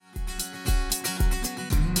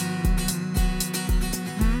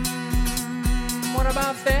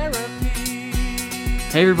About Therapy.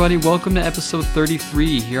 Hey everybody, welcome to episode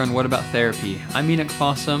 33 here on What About Therapy. I'm Enoch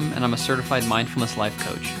Fossum, and I'm a certified mindfulness life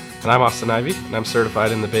coach. And I'm Austin Ivy, and I'm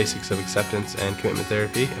certified in the basics of acceptance and commitment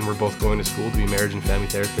therapy, and we're both going to school to be marriage and family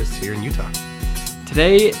therapists here in Utah.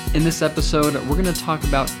 Today, in this episode, we're going to talk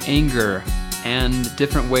about anger and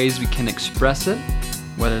different ways we can express it,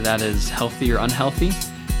 whether that is healthy or unhealthy.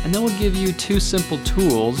 And then we'll give you two simple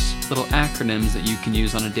tools, little acronyms that you can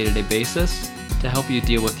use on a day-to-day basis to help you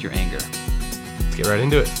deal with your anger. Let's get right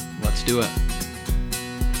into it. Let's do it.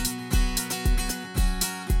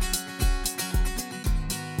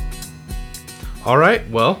 All right,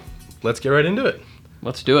 well, let's get right into it.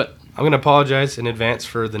 Let's do it. I'm going to apologize in advance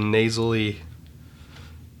for the nasally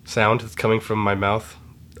sound that's coming from my mouth.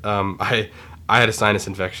 I had a sinus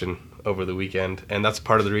infection over the weekend, and that's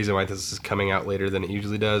part of the reason why this is coming out later than it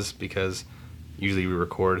usually does, because usually we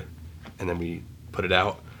record and then we put it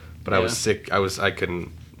out. But yeah. I was sick. I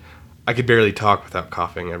could barely talk without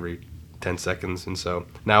coughing every 10 seconds, and so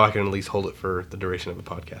now I can at least hold it for the duration of a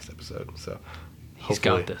podcast episode. So he's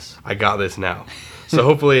got this. I got this now. So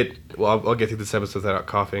hopefully, I'll get through this episode without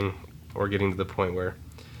coughing or getting to the point where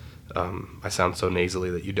I sound so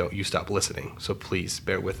nasally that you stop listening. So please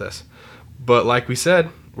bear with us. But like we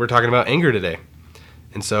said, we're talking about anger today,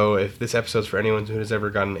 and so if this episode's for anyone who has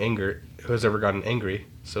ever gotten angry,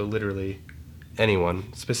 so literally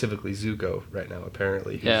anyone, specifically Zuko right now,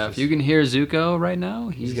 apparently. Yeah, if you can hear Zuko right now,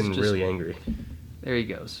 he's getting really angry. There he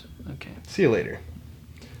goes. Okay. See you later.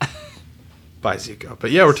 Bye, Zuko.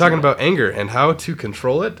 But yeah, we're talking about anger and how to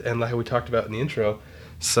control it, and like we talked about in the intro,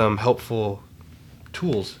 some helpful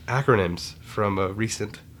tools, acronyms from a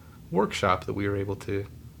recent workshop that we were able to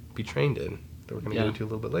be trained in that we're going to get into a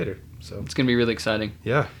little bit later. So it's going to be really exciting.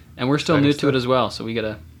 Yeah. And we're still new to it as well, so we got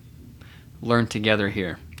to learn together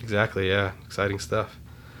here. Exactly, yeah. Exciting stuff.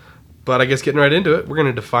 But I guess getting right into it, we're going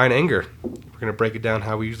to define anger. We're going to break it down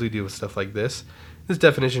how we usually do with stuff like this. This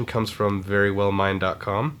definition comes from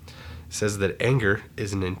verywellmind.com. It says that anger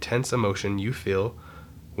is an intense emotion you feel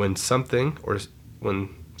when something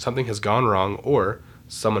has gone wrong or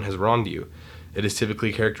someone has wronged you. It is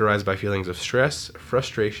typically characterized by feelings of stress,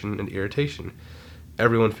 frustration, and irritation.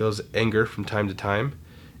 Everyone feels anger from time to time,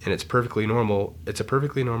 and it's perfectly normal. It's a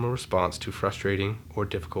perfectly normal response to frustrating or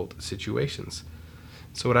difficult situations.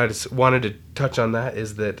 So what I just wanted to touch on that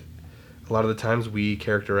is that a lot of the times we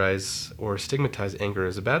characterize or stigmatize anger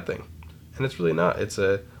as a bad thing, and it's really not.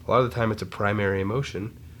 A lot of the time it's a primary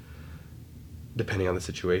emotion, depending on the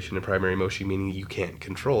situation. A primary emotion meaning you can't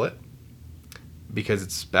control it, because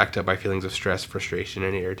it's backed up by feelings of stress, frustration,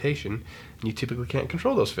 and irritation, and you typically can't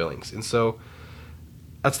control those feelings. And so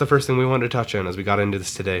that's the first thing we wanted to touch on as we got into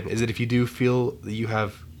this today, is that if you do feel that you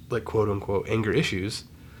have, like, quote-unquote, anger issues,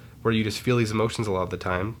 where you just feel these emotions a lot of the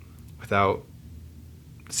time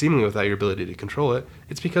seemingly without your ability to control it,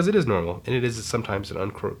 it's because it is normal, and it is sometimes an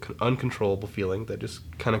uncontrollable feeling that just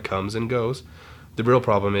kind of comes and goes. The real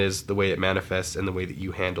problem is the way it manifests and the way that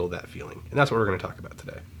you handle that feeling, and that's what we're going to talk about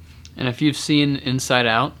today. And if you've seen Inside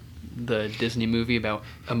Out, the Disney movie about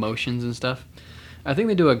emotions and stuff, I think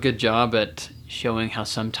they do a good job at showing how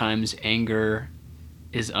sometimes anger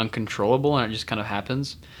is uncontrollable and it just kind of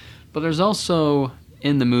happens. But there's also,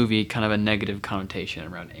 in the movie, kind of a negative connotation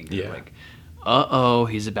around anger. Yeah. Like, uh-oh,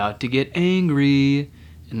 he's about to get angry,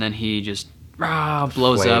 and then he just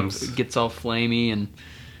blows Flames. up, gets all flamey, and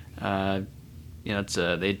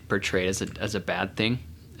they portray it as a bad thing,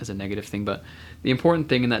 as a negative thing. But the important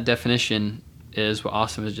thing in that definition is what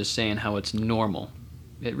Austin was just saying, how it's normal.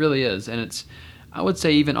 It really is. And it's, I would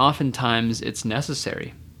say even oftentimes it's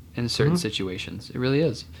necessary in certain situations. It really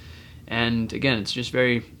is. And again, it's just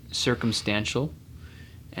very circumstantial.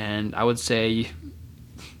 And I would say,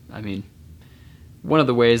 one of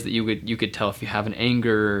the ways that you could tell if you have an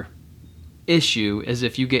anger issue is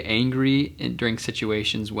if you get angry during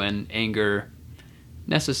situations when anger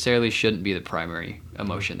necessarily shouldn't be the primary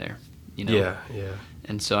emotion there. Yeah.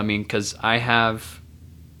 And so, because I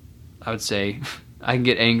would say, I can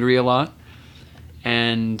get angry a lot,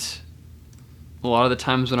 and a lot of the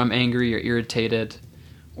times when I'm angry or irritated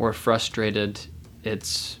or frustrated,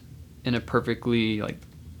 it's in a perfectly,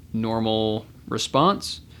 normal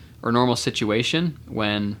response or normal situation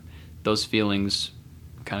when those feelings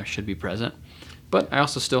kind of should be present. But I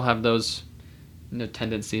also still have those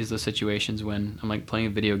tendencies, those situations when I'm playing a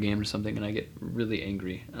video game or something and I get really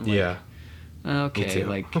angry.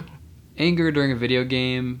 Okay, anger during a video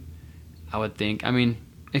game, I would think,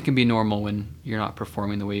 it can be normal when you're not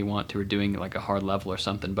performing the way you want to or doing a hard level or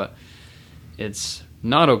something, but it's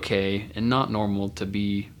not okay and not normal to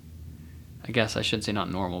be I guess I should say not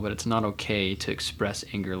normal, but it's not okay to express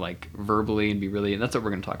anger like verbally and be really. And that's what we're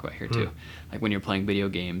going to talk about here too. Like when you're playing video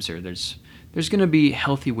games, or there's going to be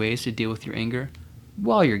healthy ways to deal with your anger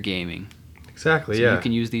while you're gaming. Exactly. So yeah. you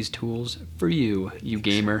can use these tools for you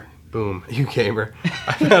gamer. Boom, you gamer.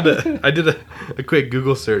 I did a quick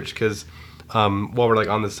Google search because while we're like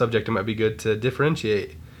on the subject, it might be good to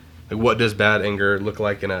differentiate. Like, what does bad anger look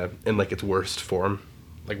like in like its worst form?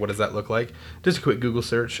 Like, what does that look like? Just a quick Google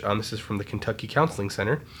search. This is from the Kentucky Counseling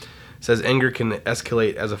Center. It says anger can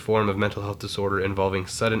escalate as a form of mental health disorder involving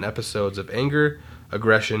sudden episodes of anger,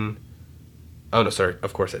 aggression. Oh no, sorry.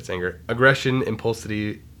 Of course, that's anger. Aggression,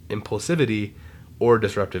 impulsivity, or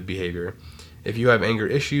disruptive behavior. If you have anger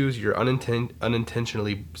issues, you're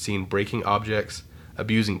unintentionally seen breaking objects,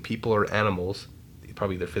 abusing people or animals,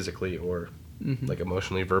 probably either physically or like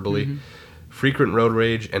emotionally, verbally, frequent road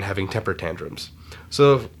rage, and having temper tantrums.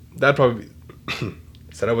 So that probably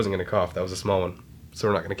said I wasn't going to cough. That was a small one, so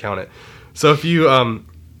we're not going to count it. So if you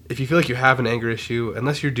feel like you have an anger issue,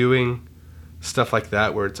 unless you're doing stuff like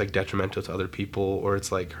that where it's like detrimental to other people, or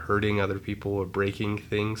it's like hurting other people or breaking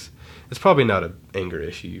things, it's probably not an anger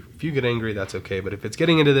issue. If you get angry, that's okay. But if it's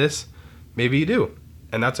getting into this, maybe you do,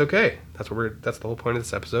 and that's okay. That's the whole point of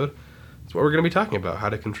this episode. That's what we're going to be talking about: how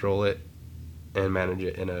to control it and manage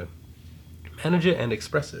it and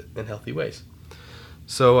express it in healthy ways.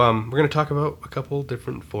 So we're going to talk about a couple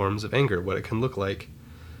different forms of anger, what it can look like,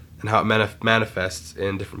 and how it manifests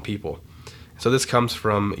in different people. So this comes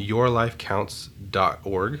from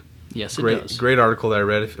yourlifecounts.org. Yes, it great, does. Great article that I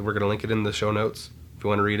read. We're going to link it in the show notes if you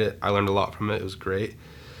want to read it. I learned a lot from it. It was great.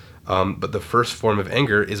 But the first form of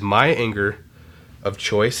anger is my anger of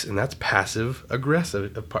choice, and that's passive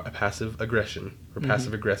aggression or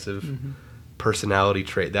passive aggressive personality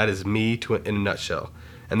trait. That is me in a nutshell.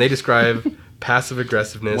 And they describe passive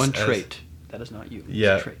aggressiveness One as trait. That is not you.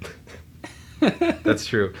 Yeah. It's a trait. That's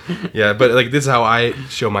true. Yeah, but like this is how I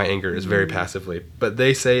show my anger, is very passively. But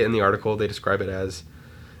they say in the article, they describe it as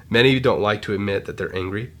many don't like to admit that they're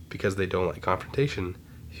angry because they don't like confrontation.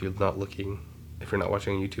 If you're not watching on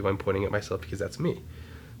YouTube, I'm pointing at myself because that's me.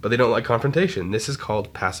 But they don't like confrontation. This is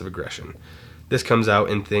called passive aggression. This comes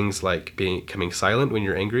out in things like becoming silent when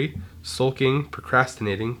you're angry, sulking,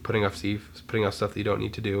 procrastinating, putting off stuff that you don't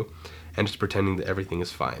need to do, and just pretending that everything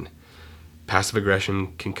is fine. Passive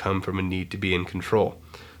aggression can come from a need to be in control.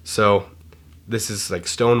 So this is like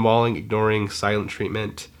stonewalling, ignoring, silent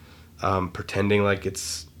treatment, pretending like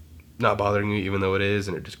it's not bothering you even though it is,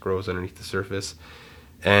 and it just grows underneath the surface.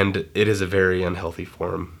 And it is a very unhealthy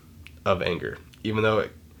form of anger. Even though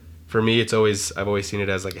for me, I've always seen it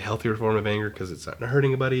as like a healthier form of anger because it's not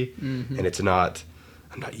hurting anybody, and I'm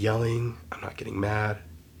not yelling, I'm not getting mad,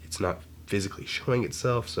 it's not physically showing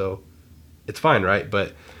itself, so it's fine, right?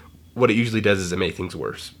 But what it usually does is it makes things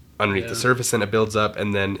worse underneath the surface, and it builds up,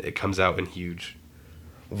 and then it comes out in huge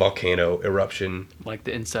volcano eruption. Like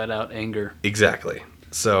the inside out anger. Exactly.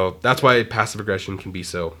 So that's why passive aggression can be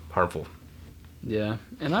so harmful. Yeah.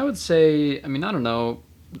 And I would say, I don't know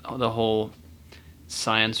the whole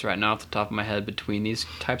science right now off the top of my head between these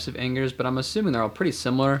types of angers, but I'm assuming they're all pretty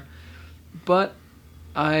similar. But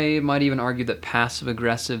I might even argue that passive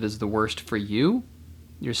aggressive is the worst for you,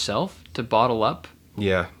 yourself, to bottle up.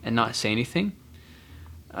 Yeah. And not say anything.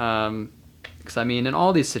 Because in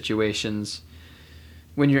all these situations,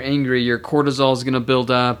 when you're angry, your cortisol is going to build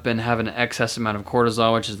up and have an excess amount of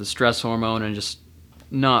cortisol, which is the stress hormone, and just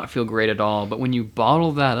not feel great at all. But when you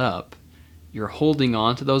bottle that up, you're holding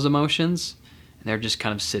on to those emotions, and they're just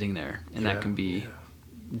kind of sitting there, and that can be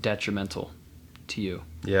detrimental to you.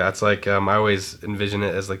 Yeah, it's like I always envision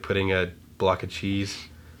it as like putting a block of cheese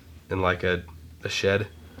in like a shed.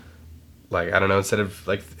 Like, I don't know, instead of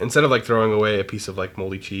like throwing away a piece of like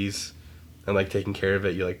moldy cheese and like taking care of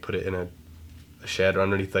it, you like put it in a shed or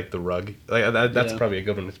underneath like the rug. Like that's probably a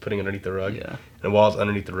good one. It's putting it underneath the rug. Yeah. And while it's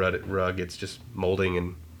underneath the rug, it's just molding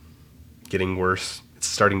and getting worse. It's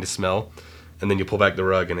starting to smell, and then you pull back the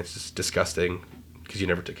rug and it's just disgusting because you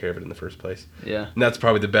never took care of it in the first place. Yeah. And that's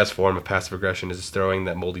probably the best form of passive aggression, is just throwing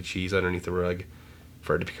that moldy cheese underneath the rug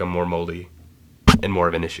for it to become more moldy and more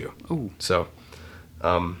of an issue. Ooh. So,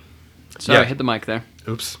 Sorry, I hit the mic there.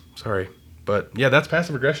 Oops, sorry. But yeah, that's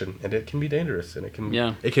passive aggression, and it can be dangerous, and it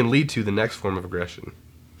can lead to the next form of aggression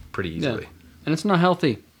pretty easily. Yeah. And it's not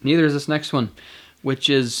healthy. Neither is this next one, which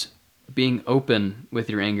is being open with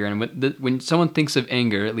your anger. And when someone thinks of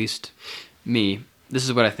anger, at least me, this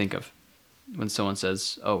is what I think of when someone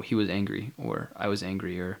says, "Oh, he was angry," or "I was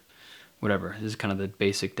angry," or whatever. This is kind of the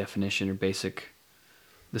basic definition or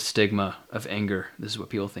the stigma of anger. This is what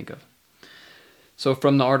people think of. So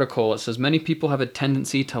from the article, it says many people have a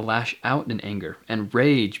tendency to lash out in anger and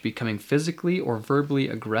rage, becoming physically or verbally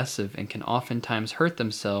aggressive and can oftentimes hurt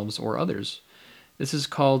themselves or others. This is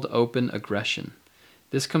called open aggression.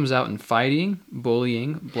 This comes out in fighting,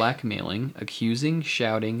 bullying, blackmailing, accusing,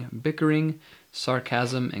 shouting, bickering,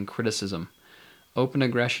 sarcasm, and criticism. Open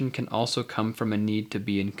aggression can also come from a need to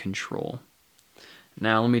be in control.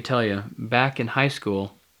 Now, let me tell you, back in high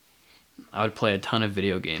school, I would play a ton of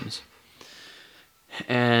video games.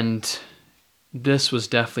 And this was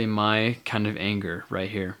definitely my kind of anger right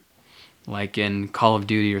here. Like in Call of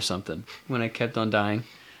Duty or something. When I kept on dying,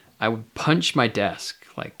 I would punch my desk,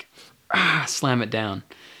 like, slam it down.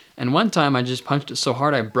 And one time I just punched it so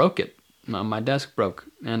hard I broke it. My desk broke,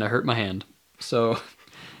 and I hurt my hand. So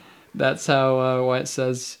that's how why it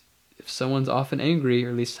says if someone's often angry,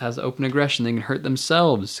 or at least has open aggression, they can hurt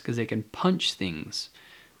themselves because they can punch things.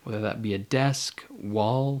 Whether that be a desk,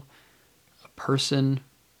 wall, person,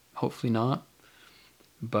 hopefully not,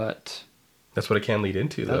 but that's what it can lead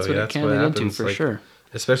into, though. That's what it can lead into, for sure.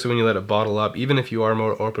 Especially when you let it bottle up. Even if you are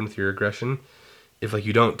more open with your aggression, if like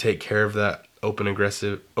you don't take care of that open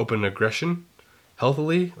aggression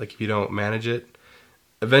healthily, like if you don't manage it,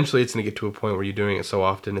 eventually it's going to get to a point where you're doing it so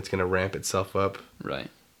often it's going to ramp itself up. Right.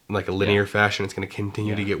 In like a linear fashion, it's going to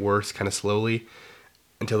continue to get worse, kind of slowly,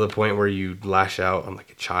 until the point where you lash out on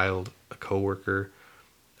like a child, a coworker,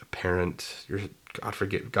 parent, your God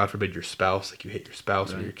forbid your spouse, like you hate your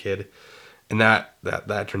spouse or your kid, and that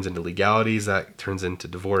turns into legalities, that turns into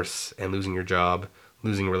divorce and losing your job,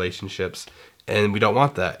 losing relationships, and we don't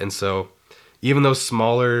want that. And so even those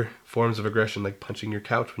smaller forms of aggression, like punching your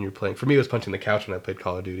couch when you're playing, for me it was punching the couch when I played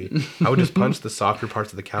Call of Duty. I would just punch the softer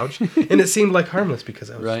parts of the couch, and it seemed like harmless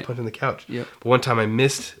because I was just punching the couch. Yep. But one time I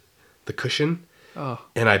missed the cushion,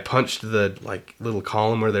 and I punched the like little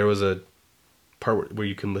column where there was a part where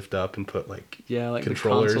you can lift up and put like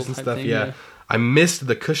controllers and stuff. Yeah. I missed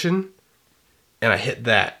the cushion, and I hit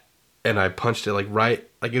that, and I punched it like right,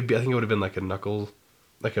 like I think it would have been like a knuckle,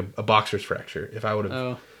 like a boxer's fracture. If I would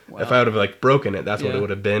have, if I would have like broken it, that's what it would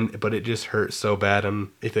have been. But it just hurt so bad.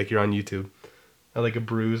 If like you're on YouTube, I had like a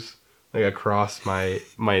bruise like across my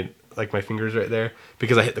fingers right there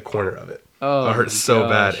because I hit the corner of it. It hurt so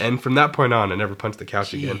bad, and from that point on, I never punched the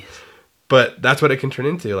couch again. But that's what it can turn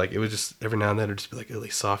into. Like, it was just, every now and then, it would just be like a really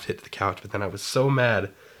soft hit to the couch. But then I was so mad,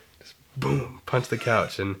 just boom, punch the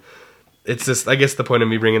couch. And it's just, I guess the point of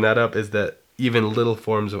me bringing that up is that even little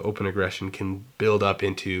forms of open aggression can build up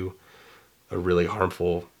into a really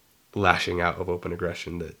harmful lashing out of open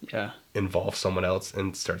aggression that involves someone else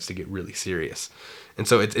and starts to get really serious. And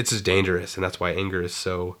so it's just dangerous. And that's why anger is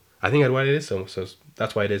so, I think why it is so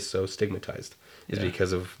that's why it is so stigmatized, is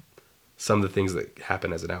because of some of the things that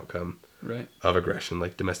happen as an outcome of aggression,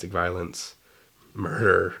 like domestic violence,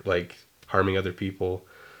 murder, like harming other people,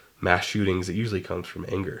 mass shootings. It usually comes from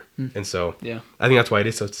anger. And so I think that's why it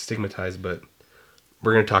is so stigmatized, but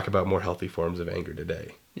we're going to talk about more healthy forms of anger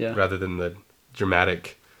today, rather than the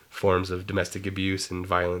dramatic forms of domestic abuse and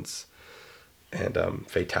violence and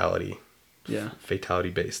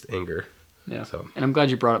fatality-based anger. Yeah. So. And I'm glad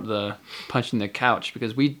you brought up the punching the couch,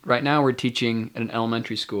 because right now we're teaching at an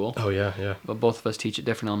elementary school. Oh yeah. But both of us teach at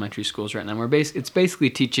different elementary schools right now. It's basically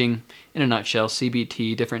teaching, in a nutshell,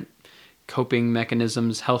 CBT, different coping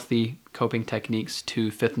mechanisms, healthy coping techniques to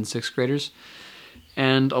 5th and 6th graders.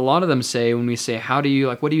 And a lot of them say, when we say, what do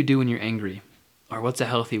you do when you're angry? Or what's a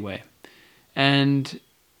healthy way? And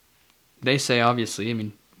they say, obviously, I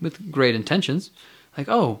mean, with great intentions, like,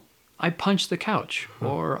 oh, I punch the couch,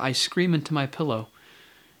 or I scream into my pillow.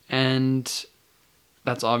 And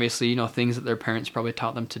that's obviously, things that their parents probably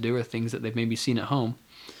taught them to do, or things that they've maybe seen at home.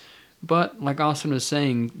 But like Austin was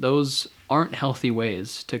saying, those aren't healthy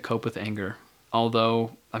ways to cope with anger.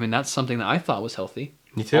 Although, I mean, that's something that I thought was healthy.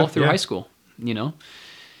 Me too. All through high school,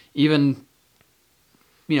 Even,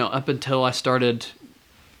 up until I started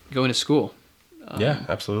going to school. Yeah,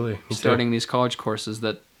 absolutely. Starting these college courses,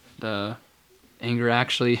 that anger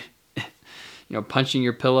actually, punching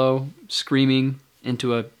your pillow, screaming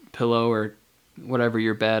into a pillow or whatever,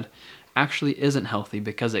 your bed, actually isn't healthy,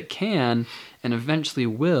 because it can and eventually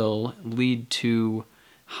will lead to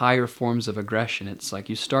higher forms of aggression. It's like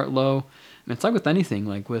you start low, and it's like with anything,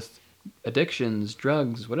 like with addictions,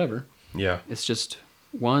 drugs, whatever. Yeah. It's just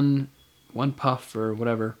one puff or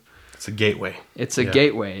whatever. It's a gateway. It's a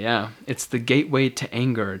gateway, yeah. It's the gateway to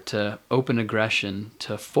anger, to open aggression,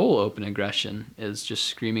 to full open aggression, is just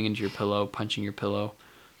screaming into your pillow, punching your pillow,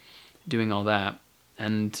 doing all that.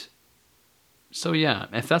 And so, yeah,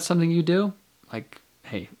 if that's something you do, like,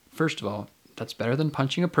 hey, first of all, that's better than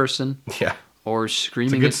punching a person. Yeah. Or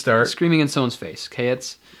screaming. It's a good start. Screaming in someone's face. Okay,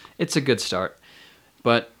 it's a good start.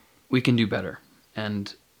 but we can do better,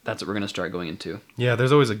 and that's what we're going to start going into. Yeah,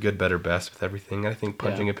 there's always a good, better, best with everything. I think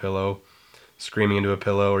punching a pillow, screaming into a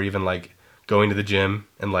pillow, or even like going to the gym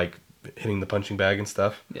and like hitting the punching bag and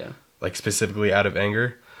stuff, Yeah. like specifically out of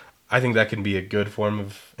anger, I think that can be a good form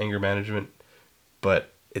of anger management,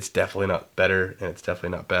 but it's definitely not better and it's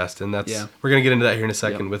definitely not best. And that's we're gonna get into that here in a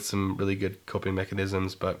second with some really good coping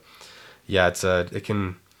mechanisms. But yeah,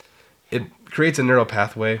 it creates a neural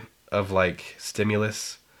pathway of like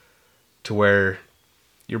stimulus to where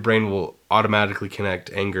your brain will automatically connect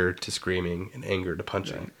anger to screaming and anger to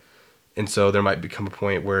punching. Right. And so there might become a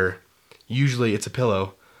point where usually it's a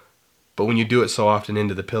pillow, but when you do it so often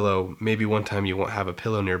into the pillow, maybe one time you won't have a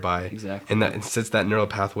pillow nearby. Exactly. And since that neural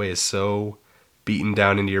pathway is so beaten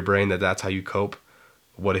down into your brain that that's how you cope,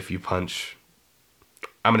 what if you punch,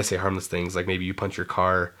 I'm going to say harmless things, like maybe you punch your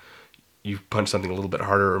car, you punch something a little bit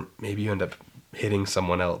harder, or maybe you end up hitting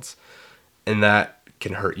someone else. And that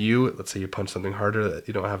can hurt you. Let's say you punch something harder that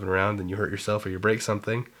you don't have around, and you hurt yourself or you break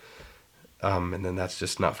something. And then that's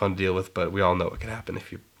just not fun to deal with, but we all know what can happen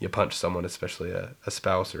if you punch someone, especially a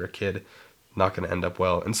spouse or a kid. Not going to end up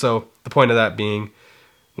well. And so the point of that being,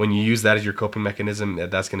 when you use that as your coping mechanism,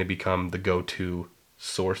 that's going to become the go-to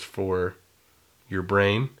source for your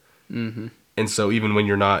brain. Mm-hmm. And so even when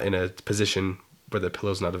you're not in a position where the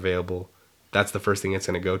pillow's not available, that's the first thing it's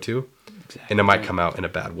going to go to. Exactly. And it might come out in a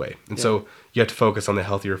bad way. And so you have to focus on the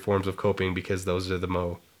healthier forms of coping because those are the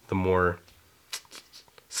more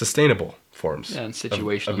sustainable forms. Yeah, and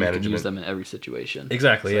situational. Of management. You can use them in every situation.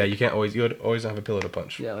 Exactly. Yeah, you would always have a pillow to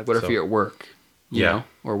punch. Yeah, like what if you're at work? You know?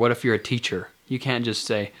 Or what if you're a teacher? You can't just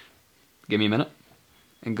say, "Give me a minute,"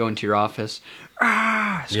 and go into your office,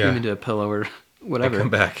 scream into a pillow or whatever. And come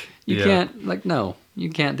back. You can't, no, you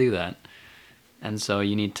can't do that. And so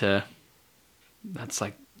you need to, those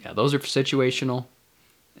are situational,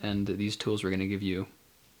 and these tools we're going to give you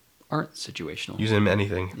aren't situational. Use them in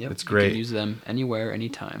anything. Yep. It's great. You can use them anywhere,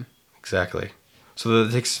 anytime. Exactly. So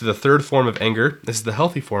that takes to the third form of anger. This is the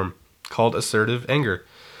healthy form, called assertive anger.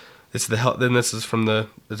 Then this is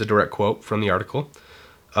there's a direct quote from the article.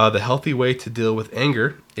 The healthy way to deal with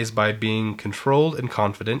anger is by being controlled and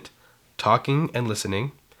confident, talking and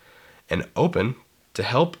listening, and open to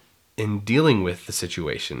help in dealing with the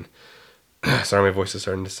situation. Sorry, my voice is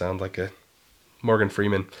starting to sound like a Morgan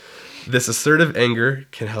Freeman. This assertive anger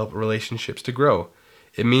can help relationships to grow.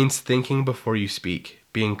 It means thinking before you speak,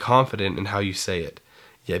 being confident in how you say it,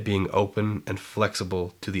 yet being open and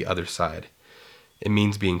flexible to the other side. It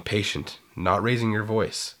means being patient, not raising your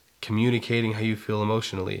voice, communicating how you feel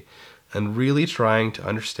emotionally, and really trying to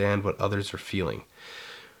understand what others are feeling.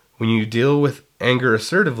 When you deal with anger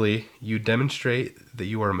assertively, you demonstrate that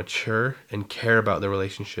you are mature and care about the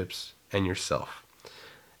relationships and yourself.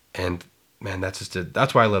 And man,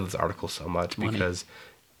 that's why I love this article so much, because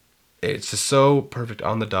it's just so perfect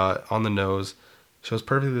on the dot, on the nose. Shows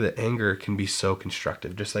perfectly that anger can be so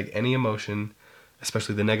constructive. Just like any emotion,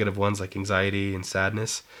 especially the negative ones like anxiety and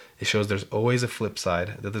sadness, it shows there's always a flip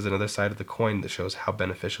side, that there's another side of the coin that shows how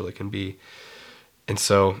beneficial it can be. And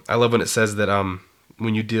so I love when it says that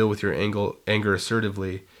when you deal with your anger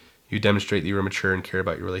assertively, you demonstrate that you are mature and care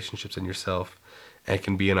about your relationships and yourself, and it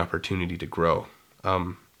can be an opportunity to grow.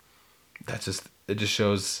 It just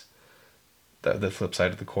shows the flip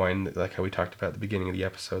side of the coin, like how we talked about at the beginning of the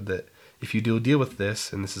episode, that if you deal with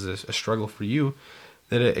this, and this is a struggle for you,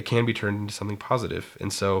 that it can be turned into something positive.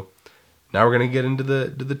 And so now we're going to get into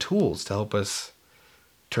the tools to help us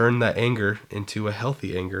turn that anger into a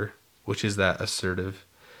healthy anger, which is that assertive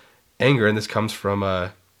anger. And this comes from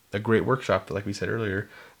a great workshop that, like we said earlier,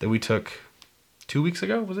 that we took 2 weeks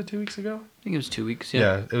ago. Was it 2 weeks ago? I think it was 2 weeks,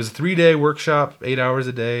 Yeah, it was a 3-day workshop, 8 hours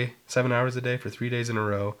a day, 7 hours a day for 3 days in a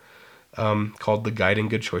row, called the Guiding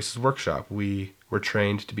Good Choices Workshop. We were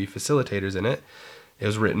trained to be facilitators in it. It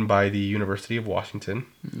was written by the University of Washington,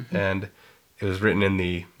 and it was written in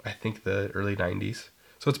the early 90s.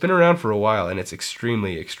 So it's been around for a while, and it's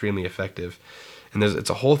extremely, extremely effective. And it's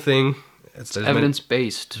a whole thing. It's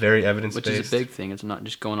evidence-based. Very evidence-based. Which is a big thing. It's not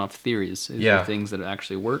just going off theories. These are things that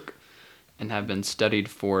actually work and have been studied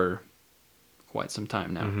for quite some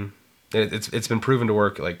time now. Mm-hmm. It's been proven to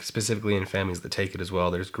work, like specifically in families that take it as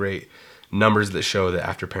well. There's great numbers that show that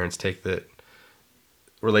after parents take that,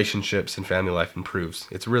 relationships and family life improves.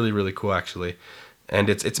 It's really, really cool, actually. And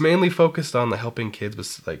it's mainly focused on helping kids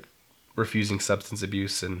with like refusing substance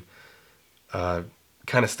abuse and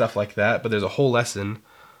kind of stuff like that. But there's a whole lesson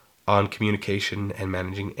on communication and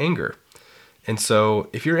managing anger. And so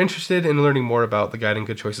if you're interested in learning more about the Guiding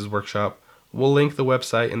Good Choices workshop, we'll link the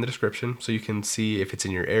website in the description so you can see if it's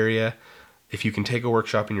in your area, if you can take a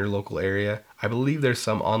workshop in your local area, I believe there's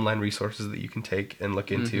some online resources that you can take and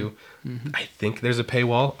look into. I think there's a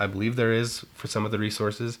paywall. I believe there is for some of the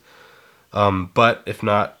resources. But if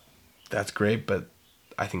not, that's great. But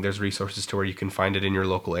I think there's resources to where you can find it in your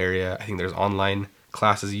local area. I think there's online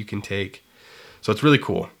classes you can take. So it's really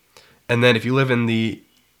cool. And then if you live in the,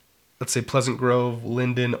 let's say, Pleasant Grove,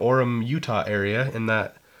 Linden, Orem, Utah area, in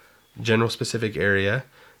that general specific area,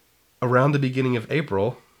 around the beginning of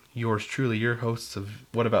April, yours truly, your hosts of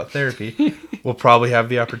What About Therapy, will probably have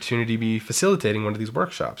the opportunity to be facilitating one of these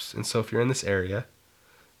workshops. And so if you're in this area,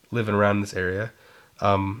 living around this area,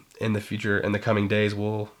 in the future, in the coming days,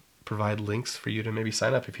 we'll provide links for you to maybe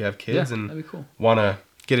sign up if you have kids and that'd be cool. want to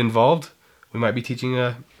get involved. We might be teaching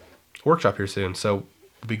a workshop here soon, so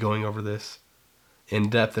we'll be going over this in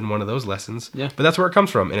depth in one of those lessons. Yeah. But that's where it comes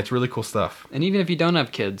from, and it's really cool stuff. And even if you don't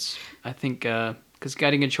have kids, I think, because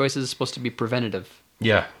Guiding Good Choices is supposed to be preventative,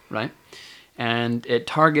 Yeah. right? And it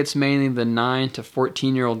targets mainly the 9 to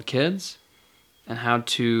 14-year-old kids and how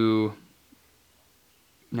to,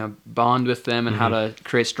 bond with them and how to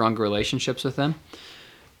create stronger relationships with them.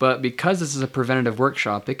 But because this is a preventative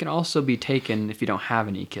workshop, it can also be taken if you don't have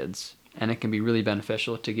any kids. And it can be really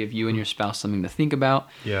beneficial to give you and your spouse something to think about.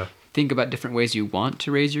 Yeah. Think about different ways you want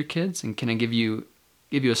to raise your kids, and can I give you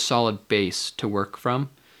a solid base to work from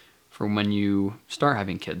for when you start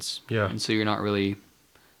having kids. Yeah. And so you're not really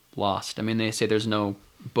lost. I mean, they say there's no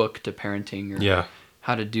book to parenting or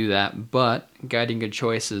how to do that, but Guiding Good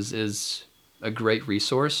Choices is a great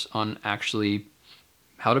resource on actually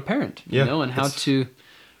how to parent, and how to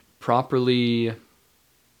properly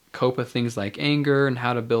cope with things like anger and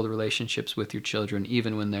how to build relationships with your children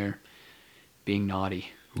even when they're being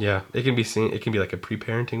naughty. Yeah, it can be like a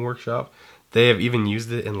pre-parenting workshop. They have even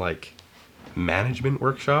used it in like management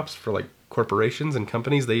workshops for like corporations and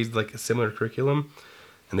companies. They use like a similar curriculum,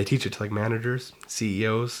 and they teach it to like managers,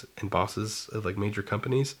 CEOs, and bosses of like major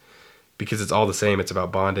companies, because it's all the same. It's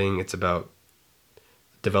about bonding. It's about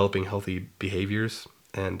developing healthy behaviors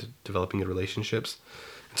and developing good relationships.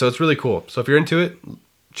 So it's really cool. So if you're into it,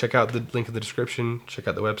 check out the link in the description. Check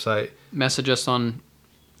out the website. Message us on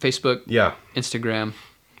Facebook, Instagram.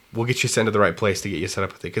 We'll get you sent to the right place to get you set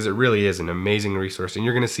up with it, because it really is an amazing resource. And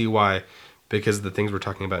you're going to see why, because the things we're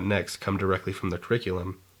talking about next come directly from the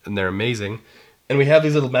curriculum, and they're amazing. And we have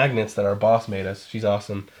these little magnets that our boss made us. She's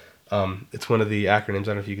awesome. It's one of the acronyms. I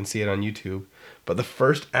don't know if you can see it on YouTube. But the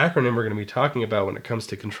first acronym we're going to be talking about when it comes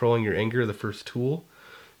to controlling your anger, the first tool,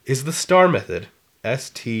 is the STAR method.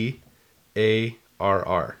 STARR.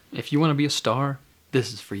 If you want to be a star,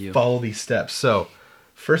 this is for you. Follow these steps. So,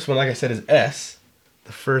 first one, like I said, is S.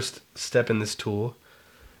 The first step in this tool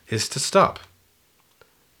is to stop.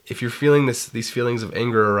 If you're feeling these feelings of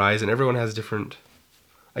anger arise, and everyone has different,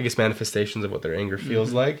 I guess, manifestations of what their anger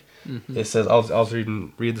feels like. It says, I'll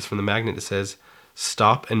read this from the magnet. It says,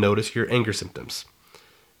 stop and notice your anger symptoms.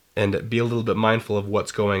 And be a little bit mindful of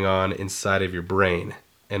what's going on inside of your brain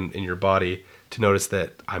and in your body to notice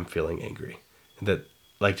that I'm feeling angry. That,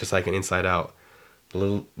 like just like an Inside Out, the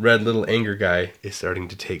little anger guy is starting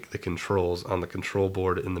to take the controls on the control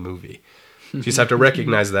board in the movie. So you just have to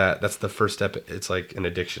recognize that. That's the first step. It's like an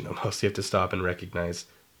addiction almost. You have to stop and recognize,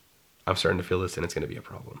 I'm starting to feel this and it's going to be a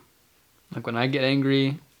problem. Like when I get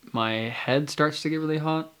angry, my head starts to get really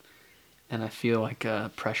hot and I feel like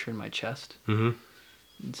pressure in my chest. And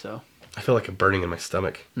so I feel like a burning in my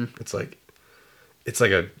stomach. It's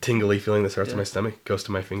like a tingly feeling that starts in my stomach, goes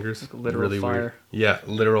to my fingers. Like a literal fire. Weird. Yeah,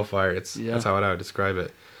 literal fire. That's how I would describe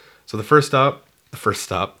it. So the first step,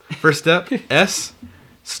 S,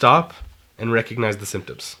 stop and recognize the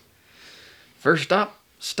symptoms. First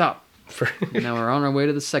stop. Now we're on our way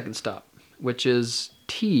to the second stop, which is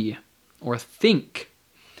T, or think.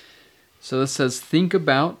 So this says, think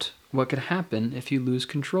about what could happen if you lose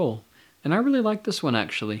control. And I really like this one,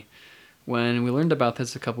 actually. When we learned about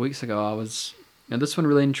this a couple weeks ago, this one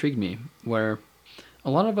really intrigued me, where a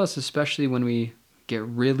lot of us, especially when we get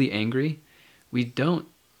really angry, we don't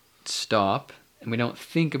stop and we don't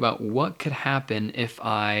think about what could happen if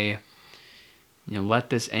I, let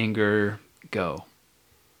this anger go.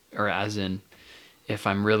 Or as in, if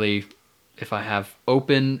I have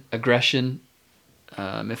open aggression,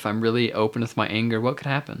 if I'm really open with my anger, what could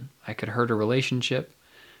happen? I could hurt a relationship.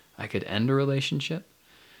 I could end a relationship.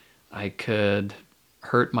 I could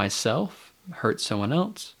hurt myself, hurt someone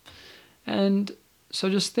else. And so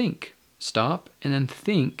just think, stop, and then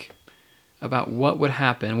think about what would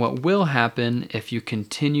happen, what will happen if you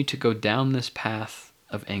continue to go down this path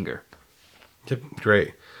of anger. Yep,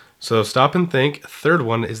 great. So stop and think. Third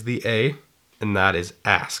one is the A, and that is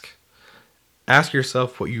ask. Ask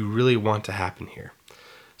yourself what you really want to happen here.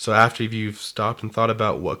 So after you've stopped and thought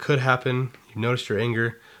about what could happen, you've noticed your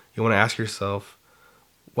anger, you want to ask yourself,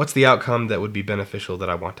 what's the outcome that would be beneficial that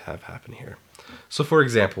I want to have happen here? So for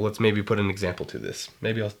example, let's maybe put an example to this.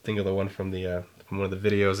 Maybe I'll think of the one from one of the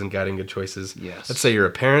videos in Guiding Good Choices. Yes. Let's say you're a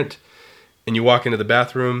parent and you walk into the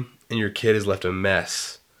bathroom and your kid has left a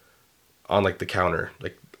mess on like the counter.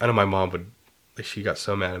 Like I know my mom would, like she got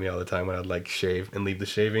so mad at me all the time when I'd like shave and leave the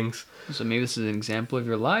shavings. So maybe this is an example of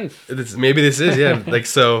your life. Maybe this is, yeah. Like,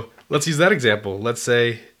 so let's use that example. Let's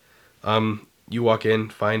say you walk in,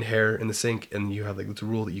 find hair in the sink, and you have like it's a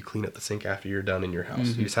rule that you clean up the sink after you're done in your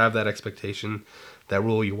house. You just have that expectation, that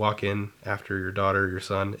rule. You walk in after your daughter or your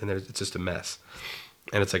son, and it's just a mess,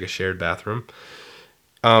 and it's like a shared bathroom.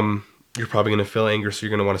 You're probably going to feel anger, so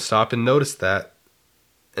you're going to want to stop and notice that,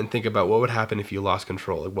 and think about what would happen if you lost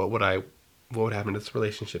control. Like, what would happen to this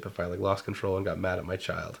relationship if I like lost control and got mad at my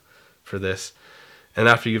child for this? And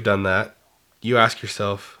after you've done that, you ask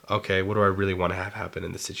yourself, okay, what do I really want to have happen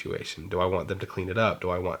in this situation? Do I want them to clean it up? Do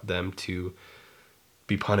I want them to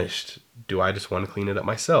be punished? Do I just want to clean it up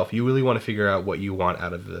myself? You really want to figure out what you want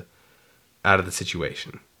out of the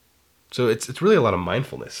situation. So it's really a lot of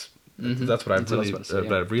mindfulness. Mm-hmm. That's what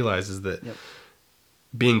I've realized is that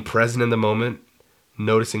being present in the moment,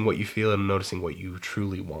 noticing what you feel and noticing what you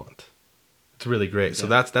truly want. It's really great. So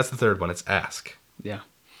that's the third one. It's ask. Yeah.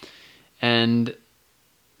 And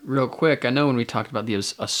real quick, I know when we talked about the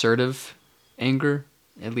assertive anger,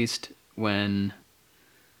 at least when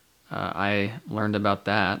I learned about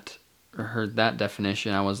that or heard that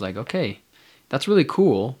definition, I was like, okay, that's really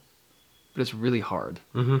cool, but it's really hard,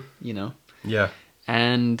 you know? Yeah.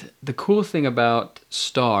 And the cool thing about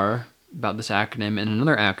STAR, about this acronym, and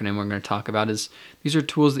another acronym we're going to talk about is these are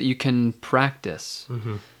tools that you can practice.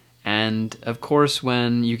 Mm-hmm. And of course,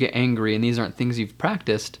 when you get angry and these aren't things you've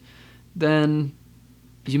practiced, then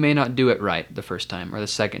you may not do it right the first time or the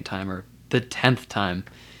second time or the 10th time,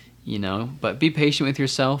 you know, but be patient with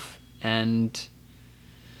yourself and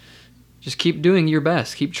just keep doing your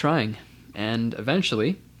best, keep trying. And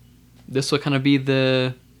eventually this will kind of be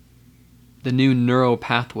the new neural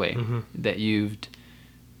pathway that you've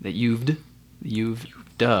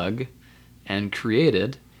dug and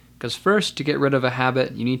created. Because first, to get rid of a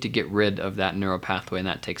habit, you need to get rid of that neural pathway, and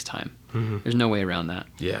that takes time. There's no way around that.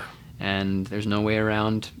 Yeah. And there's no way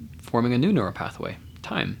around forming a new neural pathway.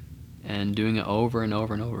 Time. And doing it over and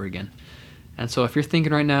over and over again. And so if you're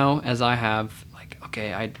thinking right now, as I have, like,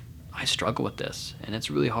 okay, I struggle with this, and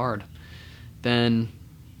it's really hard, then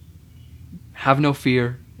have no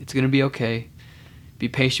fear. It's going to be okay. Be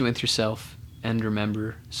patient with yourself, and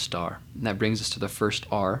remember STAR. And that brings us to the first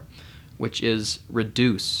R, which is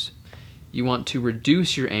reduce. You want to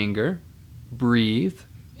reduce your anger, breathe,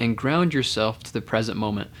 and ground yourself to the present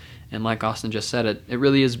moment. And like Austin just said, it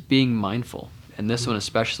really is being mindful. And this one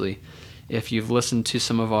especially, if you've listened to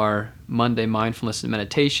some of our Monday mindfulness and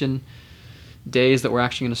meditation days that we're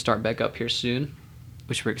actually going to start back up here soon,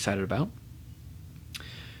 which we're excited about,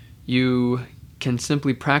 you can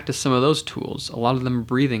simply practice some of those tools. A lot of them are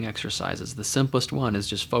breathing exercises. The simplest one is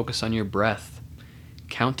just focus on your breath.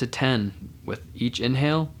 Count to 10 with each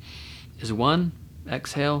inhale is 1,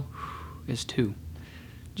 exhale is 2.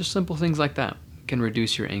 Just simple things like that can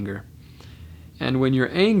reduce your anger. And when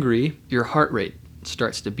you're angry, your heart rate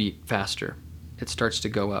starts to beat faster. It starts to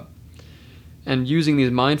go up. And using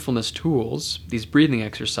these mindfulness tools, these breathing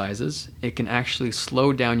exercises, it can actually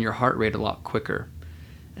slow down your heart rate a lot quicker.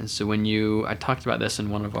 And so I talked about this in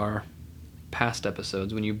one of our past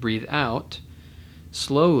episodes, when you breathe out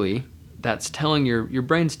slowly, that's telling your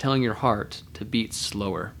brain's telling your heart to beat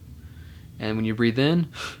slower. And when you breathe in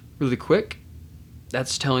really quick,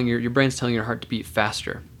 that's telling your brain's telling your heart to beat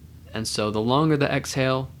faster. And so the longer the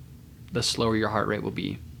exhale, the slower your heart rate will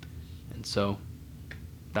be. And so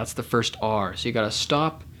that's the first R. So you got to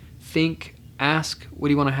stop, think, ask, what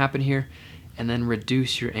do you want to happen here? And then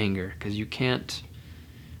reduce your anger, because you can't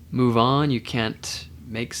move on. You can't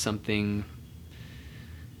make something,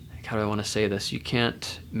 how do I want to say this? You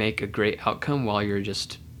can't make a great outcome while you're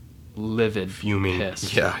just livid, fuming,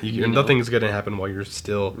 pissed. Yeah, nothing's going to happen while you're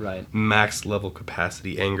still max level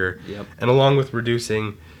capacity anger. Yep. And along with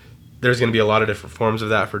reducing, there's going to be a lot of different forms of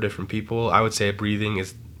that for different people. I would say breathing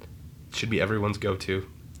should be everyone's go-to.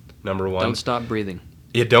 Number one. Don't stop breathing.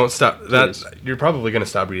 Yeah, don't stop. You're probably going to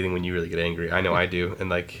stop breathing when you really get angry. I know I do. And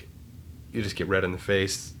like, you just get red in the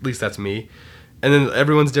face. At least that's me. And then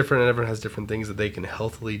everyone's different, and everyone has different things that they can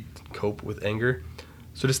healthily cope with anger.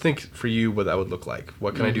 So just think for you what that would look like.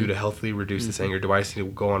 What can I do to healthily reduce this anger? Do I just need to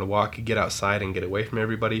go on a walk, get outside, and get away from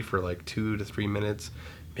everybody for like 2 to 3 minutes?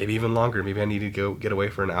 Maybe even longer. Maybe I need to go get away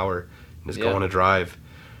for an hour and just go on a drive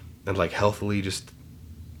and like healthily just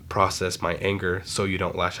process my anger so you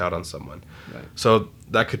don't lash out on someone. Right. So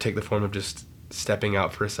that could take the form of just stepping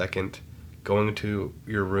out for a second, going to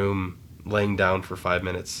your room, laying down for 5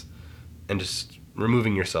 minutes, and just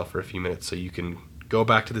removing yourself for a few minutes so you can go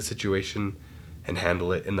back to the situation and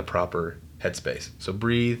handle it in the proper headspace. So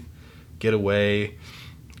breathe, get away,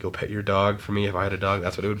 go pet your dog. For me, if I had a dog,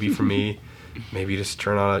 that's what it would be for me. Maybe just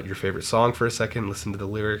turn on your favorite song for a second, listen to the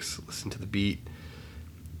lyrics, listen to the beat,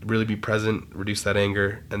 really be present, reduce that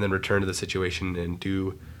anger, and then return to the situation and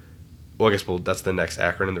do, well, I guess that's the next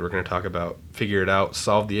acronym that we're going to talk about. Figure it out,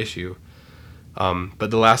 solve the issue. But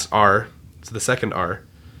the last R, so the second R,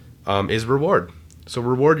 is reward. So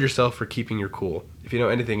reward yourself for keeping your cool. If you know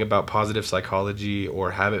anything about positive psychology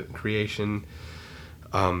or habit creation,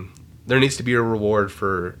 there needs to be a reward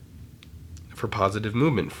for positive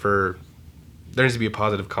movement. There needs to be a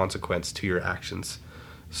positive consequence to your actions,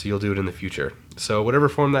 so you'll do it in the future. So whatever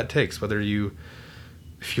form that takes,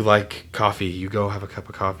 if you like coffee, you go have a cup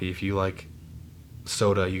of coffee. If you like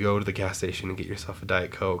soda, you go to the gas station and get yourself a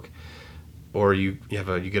Diet Coke. Or you get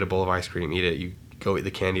a bowl of ice cream, eat it. You go eat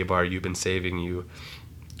the candy bar you've been saving. You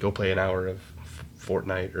go play an hour of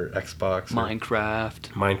Fortnite or Xbox.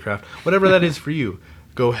 Minecraft. Whatever that is for you.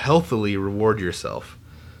 Go healthily reward yourself.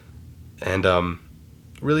 And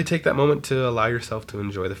really take that moment to allow yourself to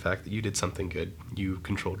enjoy the fact that you did something good. You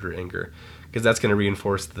controlled your anger. Because that's going to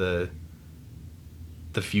reinforce the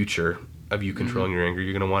future of you controlling your anger.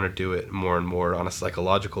 You're going to want to do it more and more on a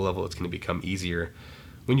psychological level. It's going to become easier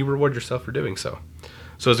when you reward yourself for doing so.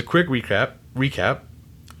 So as a quick recap,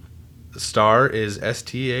 STAR is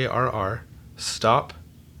STARR, stop,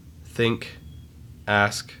 think,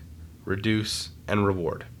 ask, reduce, and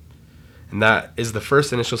reward. And that is the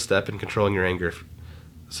first initial step in controlling your anger.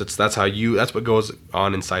 So that's what goes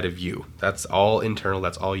on inside of you. That's all internal,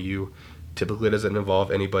 that's all you. Typically it doesn't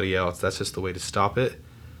involve anybody else. That's just the way to stop it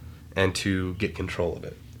and to get control of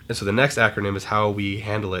it. And so the next acronym is how we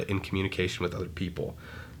handle it in communication with other people,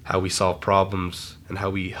 how we solve problems, and how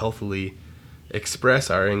we healthily express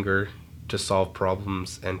our anger to solve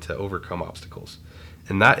problems and to overcome obstacles.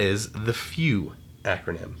 And that is the FEW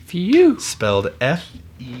acronym. FEW. Spelled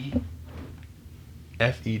FEWW.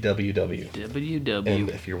 WW. And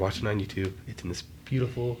if you're watching on YouTube, it's in this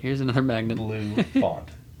beautiful Here's another magnet. blue font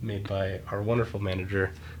made by our wonderful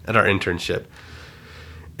manager at our internship.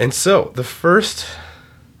 And so the first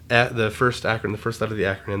letter of the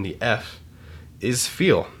acronym, the F, is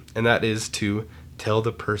feel, and that is to tell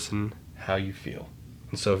the person how you feel.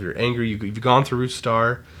 And so if you're angry, you've gone through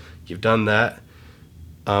STAR, you've done that,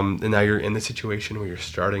 and now you're in the situation where you're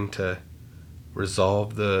starting to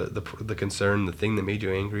resolve the concern, the thing that made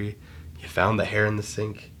you angry. You found the hair in the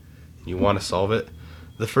sink, and you want to solve it.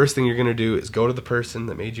 The first thing you're going to do is go to the person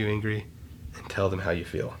that made you angry and tell them how you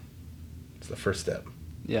feel. It's the first step.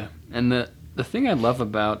 Yeah, and the thing I love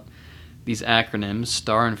about these acronyms,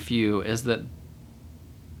 STAR and FEW, is that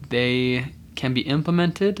they can be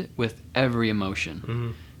implemented with every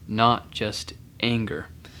emotion, not just anger.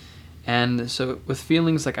 And so with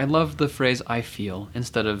feelings, like I love the phrase I feel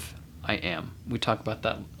instead of I am. We talk about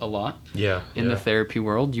that a lot. In the therapy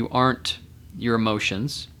world. You aren't your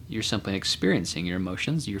emotions. You're simply experiencing your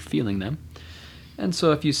emotions. You're feeling them. And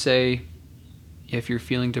so if you're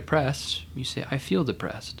feeling depressed, you say, I feel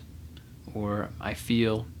depressed. Or I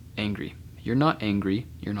feel angry. You're not angry.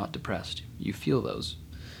 You're not depressed. You feel those.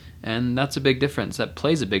 And that's a big difference. That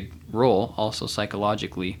plays a big role also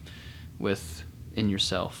psychologically in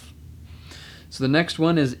yourself. So the next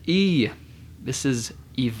one is E. This is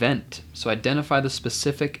event. So identify the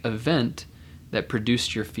specific event that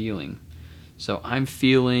produced your feeling. So I'm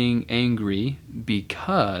feeling angry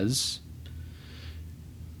because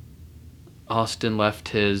Austin left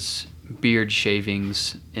his beard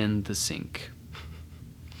shavings in the sink.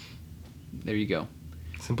 There you go.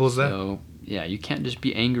 Simple as that. So, yeah, you can't just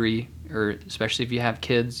be angry, or especially if you have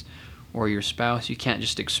kids or your spouse, you can't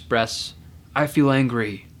just express, I feel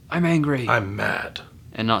angry, I'm angry. I'm mad.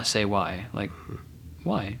 And not say why. Like,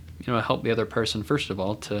 why? Help the other person, first of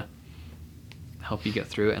all, to help you get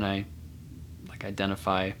through it, and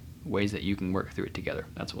identify ways that you can work through it together.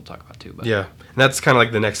 That's what we'll talk about too. But. Yeah, and that's kind of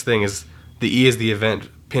like the next thing is the E is the event,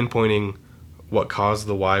 pinpointing what caused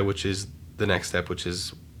the why, which is the next step,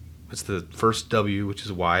 it's the first W, which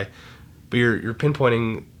is why. But you're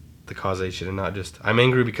pinpointing the causation and not just, I'm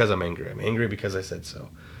angry because I'm angry. I'm angry because I said so.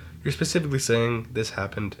 You're specifically saying this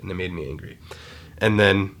happened and it made me angry. And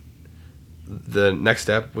then the next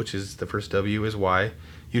step, which is the first W, is why.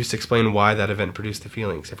 You just explain why that event produced the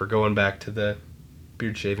feelings. If we're going back to the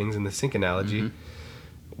beard shavings and the sink analogy,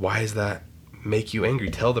 why does that make you angry?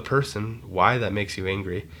 Tell the person why that makes you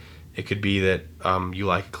angry. It could be that you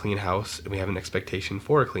like a clean house and we have an expectation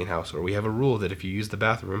for a clean house, or we have a rule that if you use the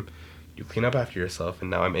bathroom, you clean up after yourself, and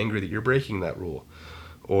now I'm angry that you're breaking that rule.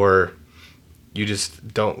 Or you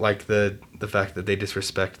just don't like the fact that they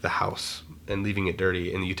disrespect the house and leaving it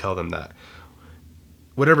dirty, and you tell them that.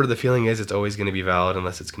 Whatever the feeling is, it's always going to be valid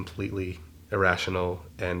unless it's completely irrational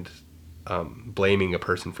and blaming a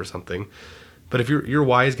person for something. But if your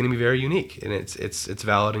why is going to be very unique and it's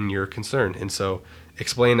valid in your concern, and so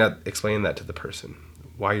explain that to the person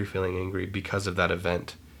why you're feeling angry because of that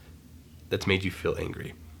event that's made you feel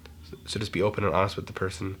angry. So just be open and honest with the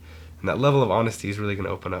person, and that level of honesty is really going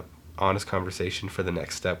to open up honest conversation for the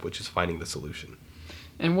next step, which is finding the solution.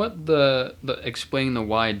 And what the explaining the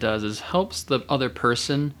why does is helps the other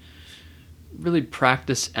person really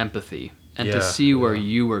practice empathy and to see where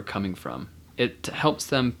you were coming from. It helps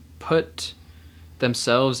them put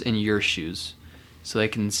themselves in your shoes, so they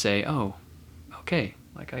can say, "Oh, okay,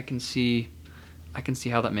 like I can see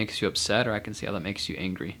how that makes you upset, or I can see how that makes you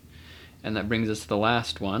angry." And that brings us to the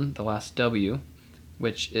last one, the last W,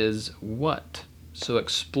 which is what. So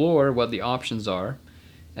explore what the options are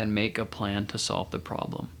and make a plan to solve the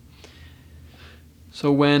problem.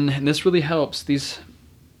 So and this really helps,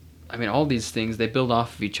 all these things, they build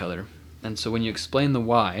off of each other. And so when you explain the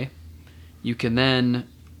why, you can then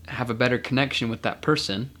have a better connection with that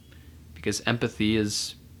person, because empathy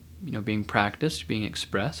is, being practiced, being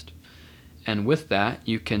expressed. And with that,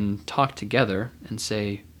 you can talk together and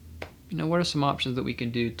say, what are some options that we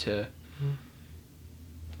can do to,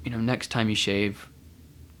 next time you shave,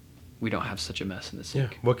 we don't have such a mess in the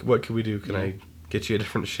sink. Yeah. What can we do? Can I get you a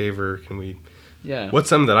different shaver? Can we? Yeah. What's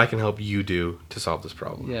something that I can help you do to solve this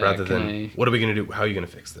problem? Yeah, rather than what are we going to do? How are you going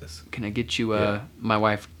to fix this? Can I get you my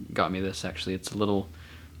wife got me this, actually. It's a little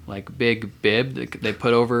big bib that they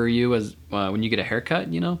put over you as when you get a haircut,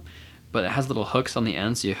 but it has little hooks on the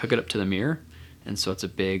end, so you hook it up to the mirror, and so it's a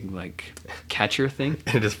big catcher thing.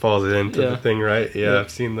 And it just falls into the thing, right? Yeah, I've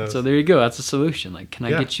seen those. So there you go. That's a solution. Can I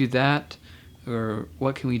get you that, or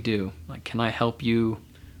what can we do? Can I help you,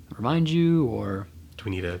 remind you, or do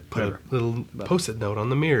we need to put a little post-it note on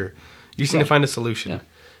the mirror? You just need to find a solution. Yeah.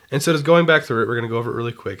 And so just going back through it, we're going to go over it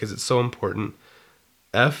really quick because it's so important.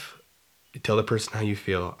 F, you tell the person how you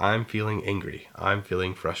feel. I'm feeling angry. I'm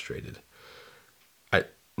feeling frustrated.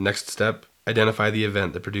 Next step, identify the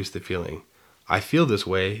event that produced the feeling. I feel this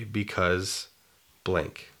way because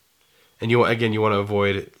blank. And you want to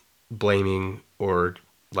avoid blaming or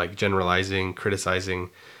generalizing, criticizing.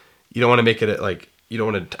 You don't want to make it you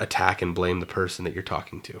don't want to attack and blame the person that you're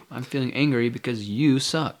talking to. I'm feeling angry because you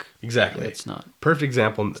suck. Exactly. It's not. Perfect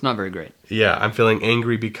example. It's not very great. Yeah, I'm feeling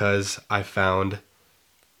angry because I found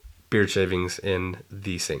beard shavings in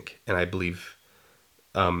the sink, and I believe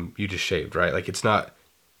you just shaved, right? It's not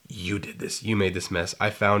you did this, you made this mess, I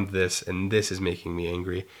found this, and this is making me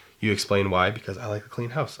angry. You explain why, because I like a clean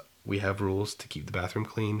house. We have rules to keep the bathroom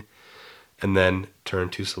clean. And then turn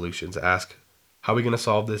to solutions. Ask, how are we going to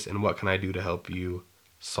solve this, and what can I do to help you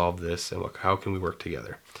solve this, and how can we work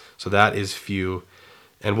together? So that is few.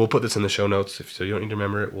 And we'll put this in the show notes, so you don't need to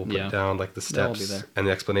remember it. We'll put down the steps and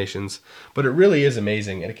the explanations. But it really is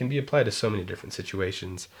amazing, and it can be applied to so many different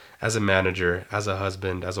situations. As a manager, as a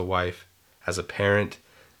husband, as a wife, as a parent,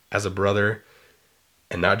 as a brother,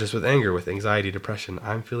 and not just with anger, with anxiety, depression.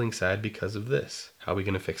 I'm feeling sad because of this. How are we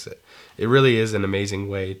going to fix it? It really is an amazing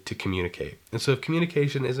way to communicate. And so if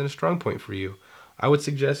communication isn't a strong point for you, I would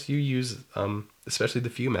suggest you use, especially the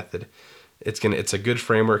few method. It's a good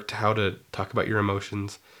framework to how to talk about your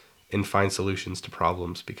emotions and find solutions to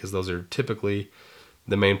problems, because those are typically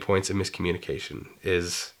the main points of miscommunication,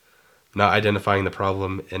 is not identifying the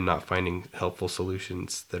problem and not finding helpful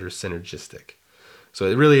solutions that are synergistic. So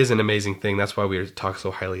it really is an amazing thing. That's why we talk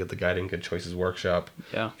so highly of the Guiding Good Choices workshop.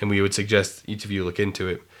 Yeah. And we would suggest each of you look into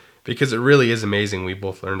it, because it really is amazing. We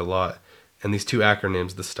both learned a lot. And these two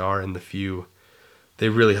acronyms, the STAR and the FEW, they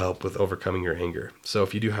really help with overcoming your anger. So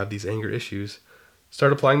if you do have these anger issues,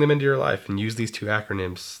 start applying them into your life and use these two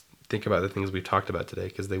acronyms. Think about the things we've talked about today,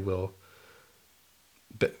 because they will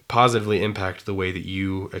positively impact the way that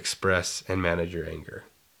you express and manage your anger.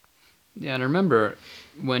 Yeah, and remember,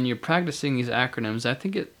 when you're practicing these acronyms, I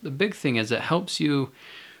think the big thing is it helps you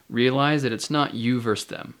realize that it's not you versus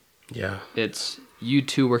them. Yeah. It's you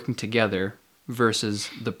two working together versus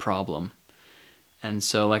the problem. And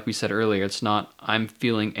so, like we said earlier, it's not I'm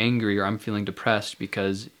feeling angry or I'm feeling depressed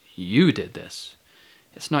because you did this.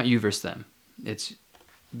 It's not you versus them.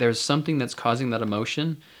 There's something that's causing that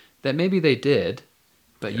emotion that maybe they did,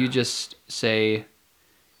 but you just say,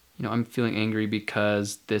 I'm feeling angry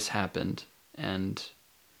because this happened, and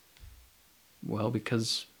Well,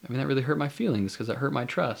 because that really hurt my feelings, because it hurt my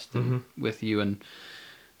trust with you. And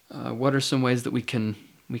what are some ways that we can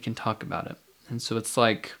talk about it? And so it's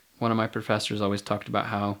like one of my professors always talked about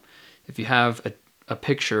how if you have a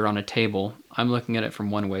picture on a table, I'm looking at it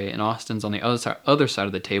from one way, and Austin's on the other side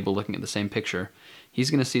of the table looking at the same picture. He's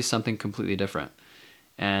going to see something completely different.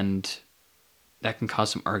 And that can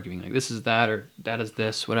cause some arguing, like this is that or that is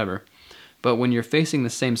this, whatever. But when you're facing the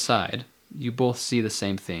same side, you both see the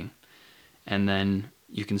same thing. And then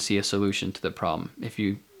you can see a solution to the problem if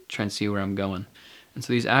you try and see where I'm going. And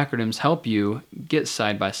so these acronyms help you get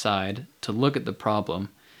side by side to look at the problem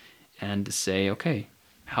and to say, okay,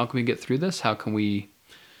 how can we get through this? How can we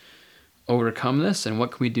overcome this? And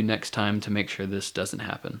what can we do next time to make sure this doesn't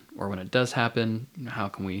happen? Or when it does happen, how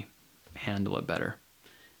can we handle it better?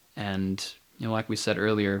 And, like we said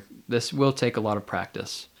earlier, this will take a lot of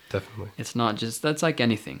practice. Definitely. It's not just, that's like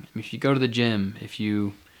anything. If you go to the gym, if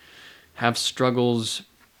you have struggles,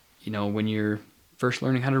 when you're first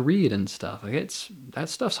learning how to read and stuff, that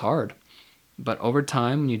stuff's hard. But over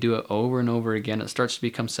time, when you do it over and over again, it starts to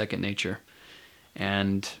become second nature.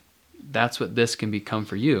 And that's what this can become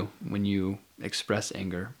for you when you express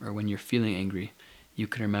anger or when you're feeling angry. You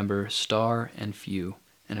can remember star and few.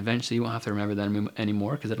 And eventually you won't have to remember them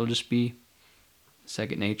anymore because it'll just be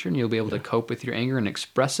second nature, and you'll be able to cope with your anger and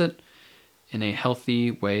express it in a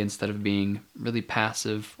healthy way instead of being really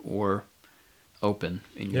passive or open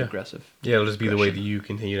in your aggressive. Yeah, it'll just be the way that you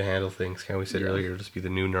continue to handle things. Kind of we said earlier, it'll just be the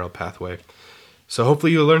new neural pathway. So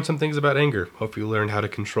hopefully you'll learn some things about anger. Hopefully you'll learn how to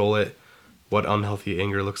control it, what unhealthy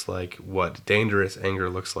anger looks like, what dangerous anger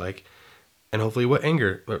looks like, and hopefully what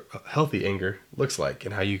healthy anger looks like,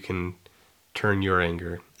 and how you can turn your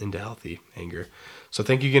anger into healthy anger. So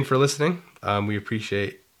thank you again for listening. We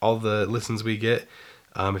appreciate all the listens we get.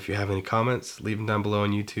 If you have any comments, leave them down below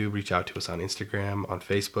on YouTube. Reach out to us on Instagram, on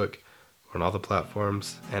Facebook, or on all the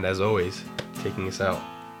platforms. And as always, taking us out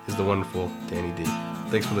is the wonderful Danny D.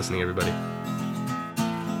 Thanks for listening, everybody.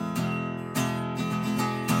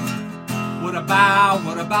 What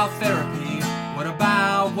about therapy? What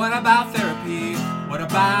about therapy? What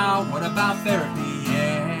about therapy?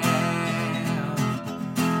 Yeah.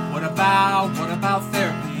 What about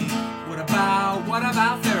therapy? What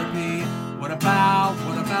about therapy?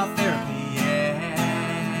 What about therapy? Yeah.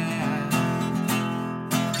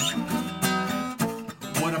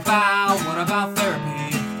 What about therapy?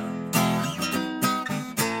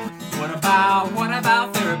 What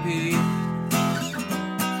about therapy?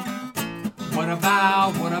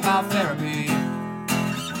 What about therapy?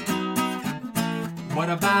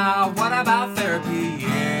 What about therapy?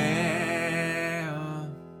 Yeah.